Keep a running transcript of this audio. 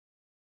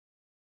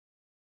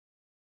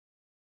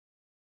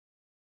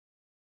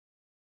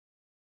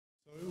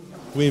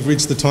We've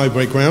reached the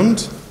tie-break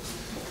round,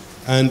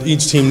 and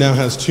each team now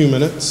has 2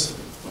 minutes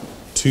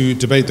to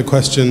debate the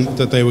question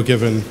that they were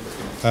given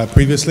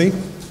previously.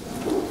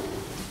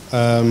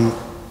 I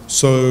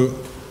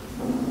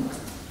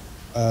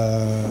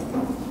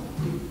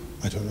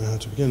don't know how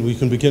to begin. We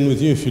can begin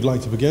with you if you'd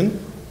like to begin.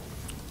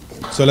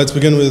 So let's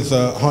begin with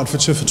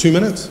Hertfordshire for 2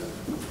 minutes.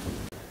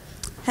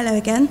 Hello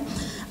again.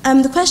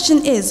 The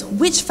question is,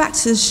 which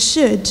factors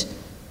should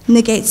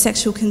negate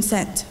sexual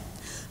consent?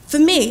 For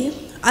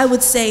me, I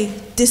would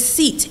say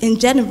deceit in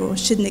general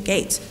should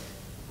negate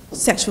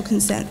sexual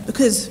consent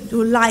because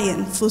you're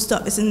lying, full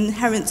stop, it's an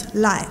inherent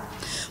lie.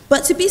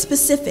 But to be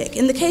specific,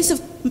 in the case of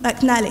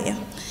McNally,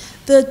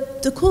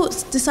 the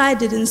courts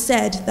decided and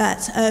said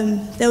that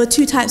there were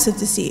 2 types of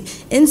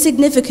deceit,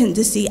 insignificant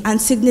deceit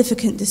and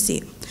significant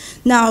deceit.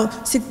 Now,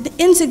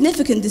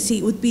 insignificant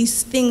deceit would be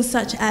things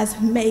such as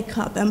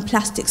makeup and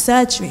plastic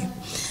surgery.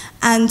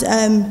 And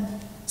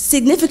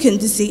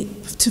significant deceit,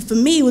 for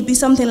me, would be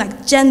something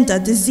like gender,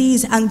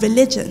 disease, and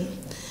religion.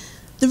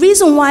 The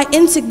reason why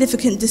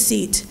insignificant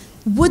deceit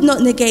would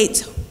not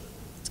negate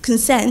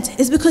consent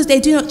is because they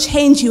do not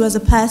change you as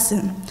a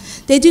person.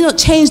 They do not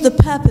change the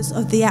purpose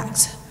of the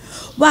act.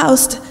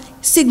 Whilst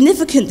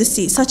significant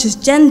deceit, such as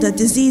gender,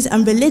 disease,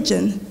 and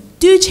religion,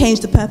 do change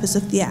the purpose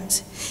of the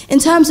act. In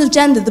terms of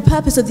gender, the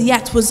purpose of the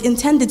act was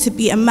intended to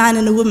be a man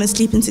and a woman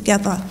sleeping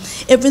together.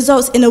 It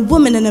results in a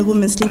woman and a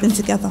woman sleeping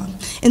together.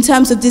 In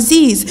terms of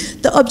disease,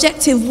 the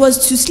objective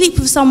was to sleep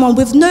with someone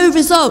with no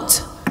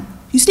result.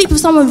 You sleep with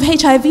someone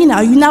with HIV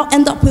now, you now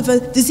end up with a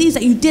disease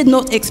that you did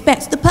not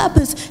expect. The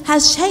purpose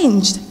has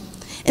changed.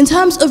 In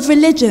terms of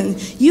religion,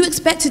 you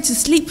expected to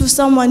sleep with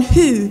someone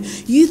who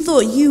you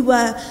thought you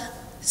were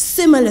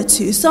similar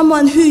to,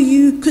 someone who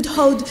you could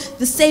hold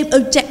the same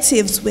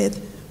objectives with.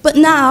 But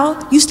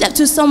now, you slept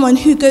with someone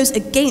who goes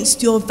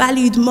against your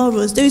valued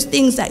morals, those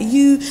things that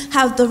you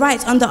have the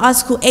right under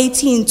Article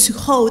 18 to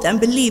hold and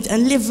believe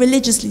and live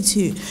religiously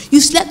to.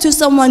 You slept with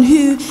someone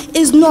who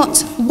is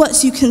not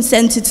what you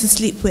consented to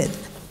sleep with.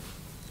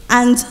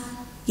 And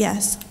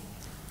yes,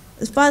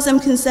 as far as I'm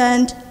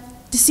concerned,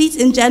 deceit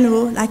in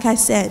general, like I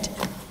said,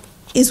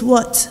 is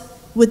what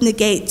would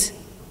negate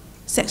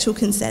sexual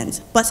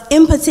consent, but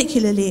in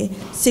particularly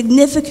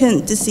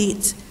significant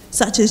deceit,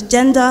 such as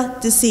gender,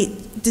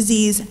 deceit,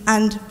 disease,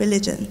 and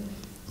religion.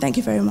 Thank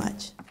you very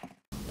much.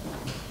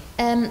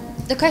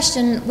 The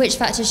question, which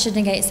factors should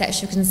negate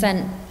sexual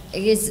consent,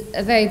 is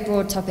a very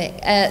broad topic.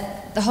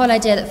 The whole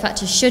idea that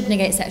factors should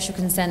negate sexual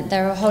consent,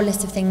 there are a whole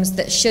list of things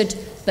that should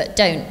but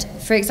don't.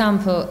 For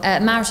example,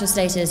 marital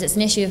status, it's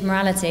an issue of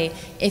morality.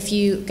 If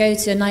you go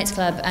to a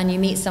nightclub and you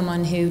meet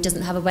someone who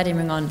doesn't have a wedding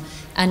ring on,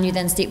 and you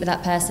then sleep with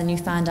that person, you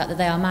find out that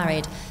they are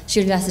married,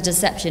 surely that's a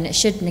deception. It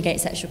should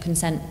negate sexual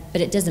consent,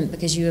 but it doesn't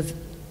because you have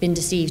been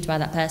deceived by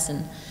that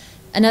person.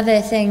 Another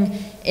thing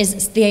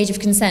is the age of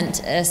consent,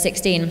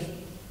 16.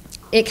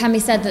 It can be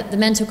said that the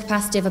mental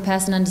capacity of a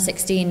person under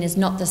 16 is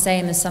not the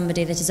same as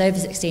somebody that is over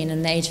 16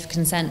 in the age of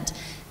consent,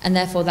 and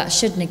therefore that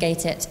should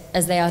negate it,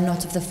 as they are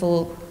not of the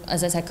full,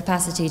 as I said,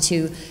 capacity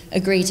to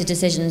agree to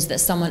decisions that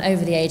someone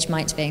over the age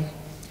might be.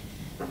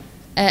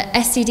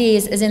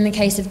 STDs, as in the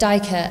case of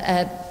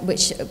Diker,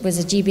 which was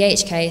a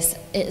GBH case,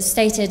 it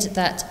stated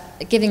that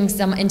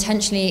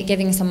intentionally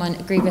giving someone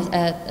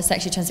a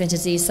sexually transmitted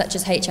disease such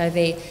as HIV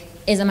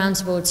is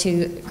amountable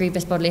to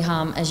grievous bodily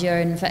harm, as you're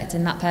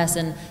infecting that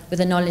person with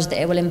the knowledge that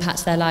it will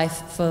impact their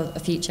life for a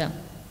future.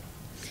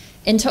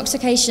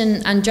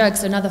 Intoxication and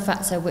drugs are another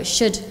factor which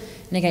should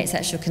negate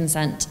sexual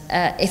consent.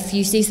 If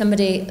you see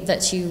somebody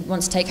that you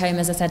want to take home,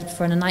 as I said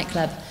before, in a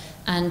nightclub,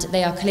 and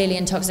they are clearly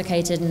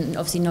intoxicated and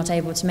obviously not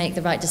able to make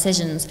the right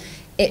decisions,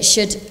 it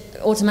should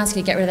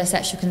automatically get rid of their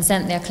sexual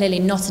consent. They are clearly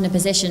not in a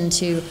position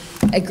to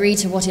agree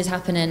to what is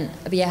happening.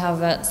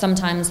 However,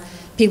 sometimes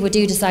people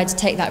do decide to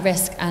take that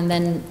risk and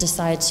then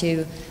decide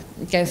to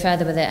go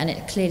further with it, and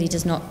it clearly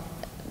does not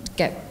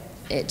get...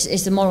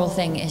 It's a moral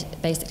thing,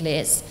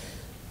 basically.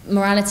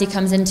 Morality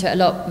comes into it a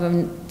lot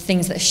when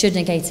things that should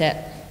negate it.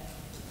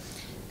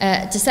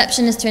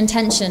 Deception as to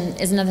intention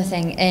is another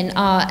thing. In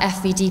our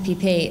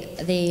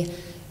FVDPP,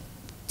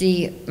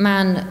 the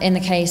man in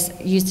the case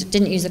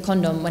didn't use a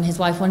condom when his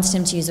wife wanted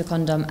him to use a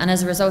condom, and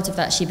as a result of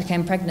that she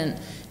became pregnant.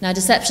 Now,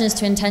 deception as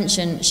to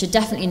intention should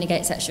definitely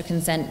negate sexual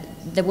consent.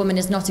 The woman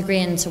is not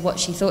agreeing to what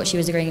she thought she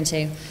was agreeing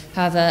to.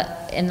 However,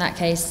 in that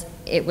case,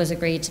 it was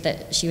agreed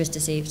that she was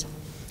deceived.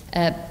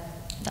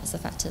 That's the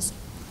factors.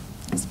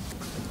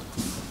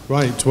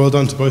 Right, well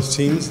done to both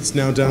teams. It's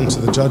now down to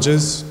the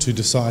judges to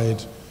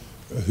decide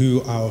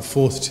who our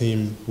 4th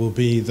team will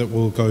be that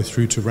will go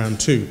through to round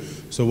 2.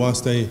 So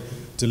whilst they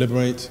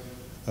deliberate,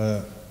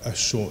 a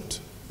short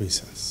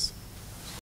recess.